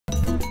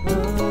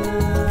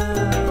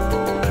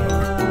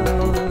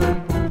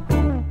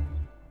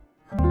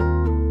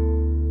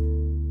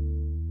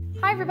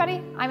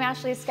I'm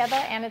Ashley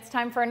Esqueda, and it's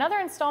time for another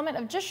installment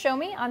of Just Show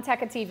Me on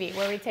Tekka TV,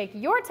 where we take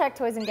your tech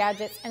toys and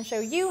gadgets and show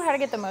you how to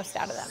get the most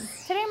out of them.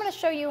 Today I'm going to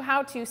show you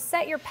how to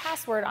set your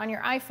password on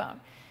your iPhone.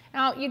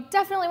 Now, you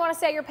definitely want to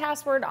set your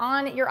password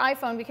on your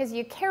iPhone because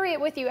you carry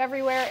it with you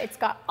everywhere. It's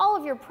got all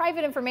of your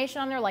private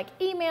information on there, like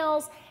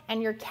emails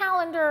and your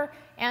calendar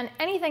and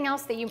anything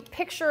else that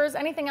pictures,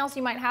 anything else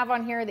you might have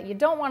on here that you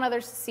don't want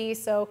others to see.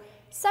 So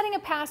setting a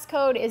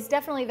passcode is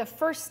definitely the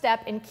first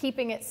step in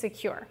keeping it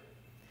secure.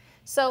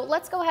 So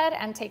let's go ahead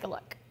and take a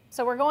look.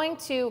 So we're going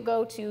to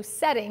go to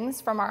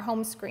Settings from our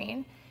home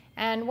screen.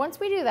 And once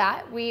we do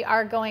that, we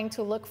are going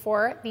to look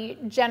for the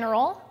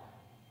General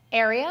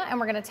area, and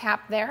we're going to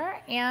tap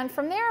there. And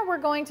from there, we're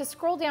going to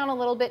scroll down a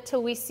little bit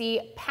till we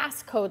see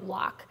Passcode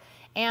Lock.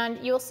 And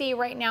you'll see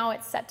right now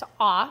it's set to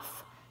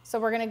off. So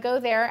we're going to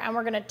go there and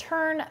we're going to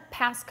turn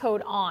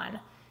passcode on.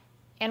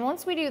 And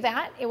once we do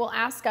that, it will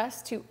ask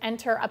us to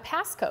enter a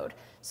passcode.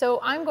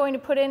 So I'm going to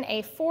put in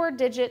a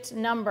 4-digit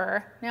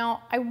number.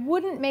 Now, I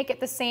wouldn't make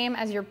it the same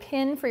as your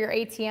PIN for your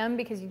ATM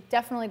because you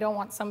definitely don't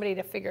want somebody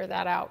to figure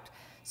that out.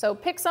 So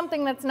pick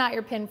something that's not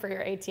your PIN for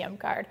your ATM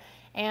card.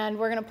 And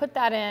we're going to put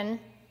that in.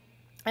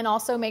 And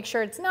also make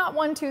sure it's not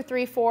 1, 2,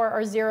 3, 4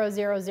 or 0,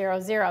 0, 0,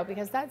 0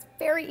 because that's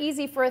very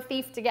easy for a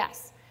thief to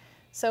guess.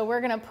 So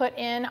we're going to put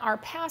in our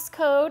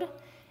passcode.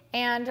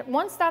 And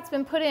once that's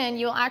been put in,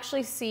 you'll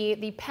actually see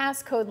the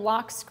passcode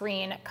lock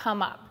screen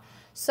come up.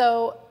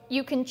 So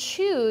you can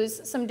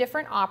choose some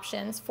different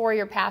options for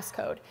your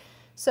passcode.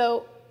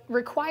 So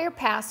require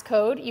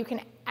passcode, you can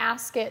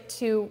ask it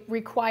to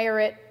require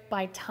it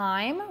by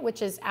time,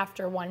 which is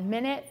after 1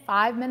 minute,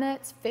 5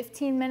 minutes,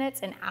 15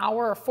 minutes, an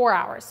hour, or 4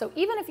 hours. So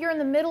even if you're in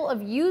the middle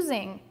of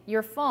using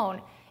your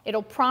phone,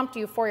 it'll prompt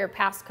you for your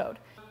passcode.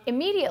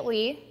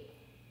 Immediately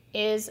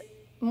is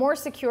more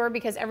secure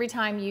because every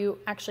time you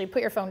actually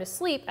put your phone to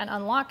sleep and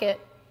unlock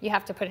it, you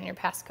have to put in your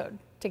passcode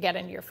to get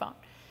into your phone.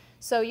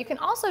 So you can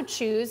also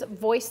choose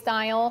voice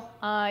dial.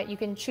 You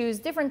can choose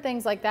different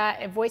things like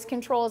that. If voice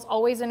control is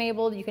always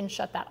enabled, you can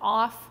shut that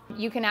off.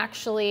 You can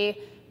actually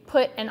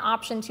put an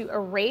option to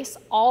erase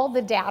all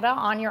the data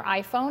on your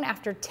iPhone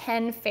after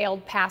 10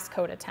 failed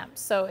passcode attempts.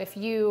 So if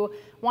you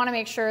want to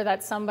make sure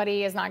that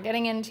somebody is not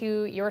getting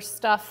into your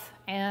stuff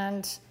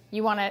and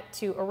you want it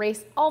to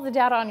erase all the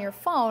data on your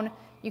phone,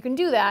 you can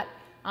do that,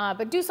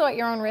 but do so at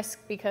your own risk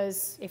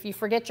because if you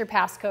forget your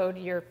passcode,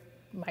 you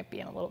might be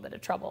in a little bit of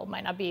trouble. It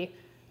might not be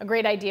a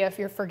great idea if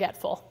you're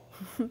forgetful.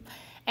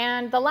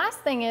 And the last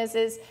thing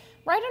is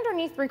right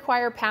underneath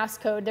require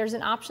passcode, there's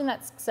an option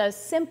that says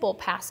simple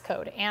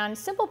passcode. And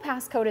simple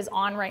passcode is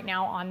on right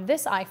now on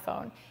this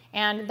iPhone.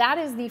 And that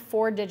is the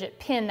 4-digit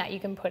PIN that you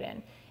can put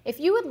in.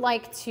 If you would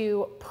like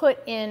to put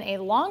in a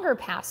longer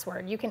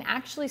password, you can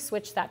actually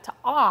switch that to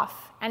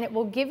off, and it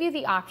will give you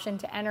the option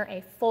to enter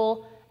a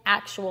full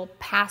actual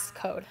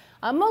passcode.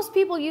 Most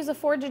people use a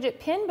 4-digit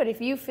PIN, but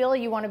if you feel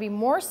you want to be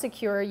more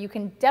secure, you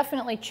can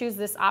definitely choose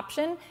this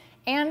option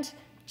and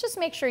just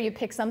make sure you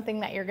pick something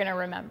that you're going to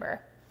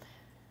remember.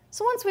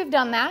 So once we've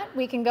done that,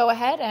 we can go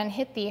ahead and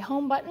hit the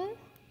home button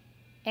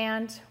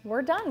and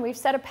we're done. We've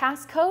set a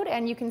passcode,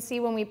 and you can see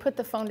when we put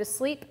the phone to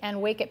sleep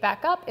and wake it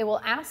back up, it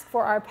will ask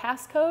for our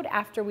passcode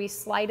after we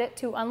slide it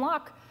to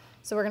unlock.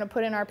 So we're going to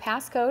put in our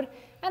passcode,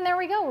 and there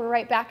we go. We're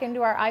right back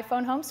into our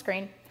iPhone home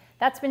screen.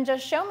 That's been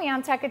Just Show Me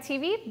on Tekka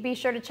TV. Be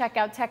sure to check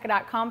out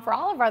tekka.com for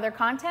all of our other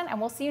content, and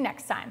we'll see you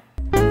next time.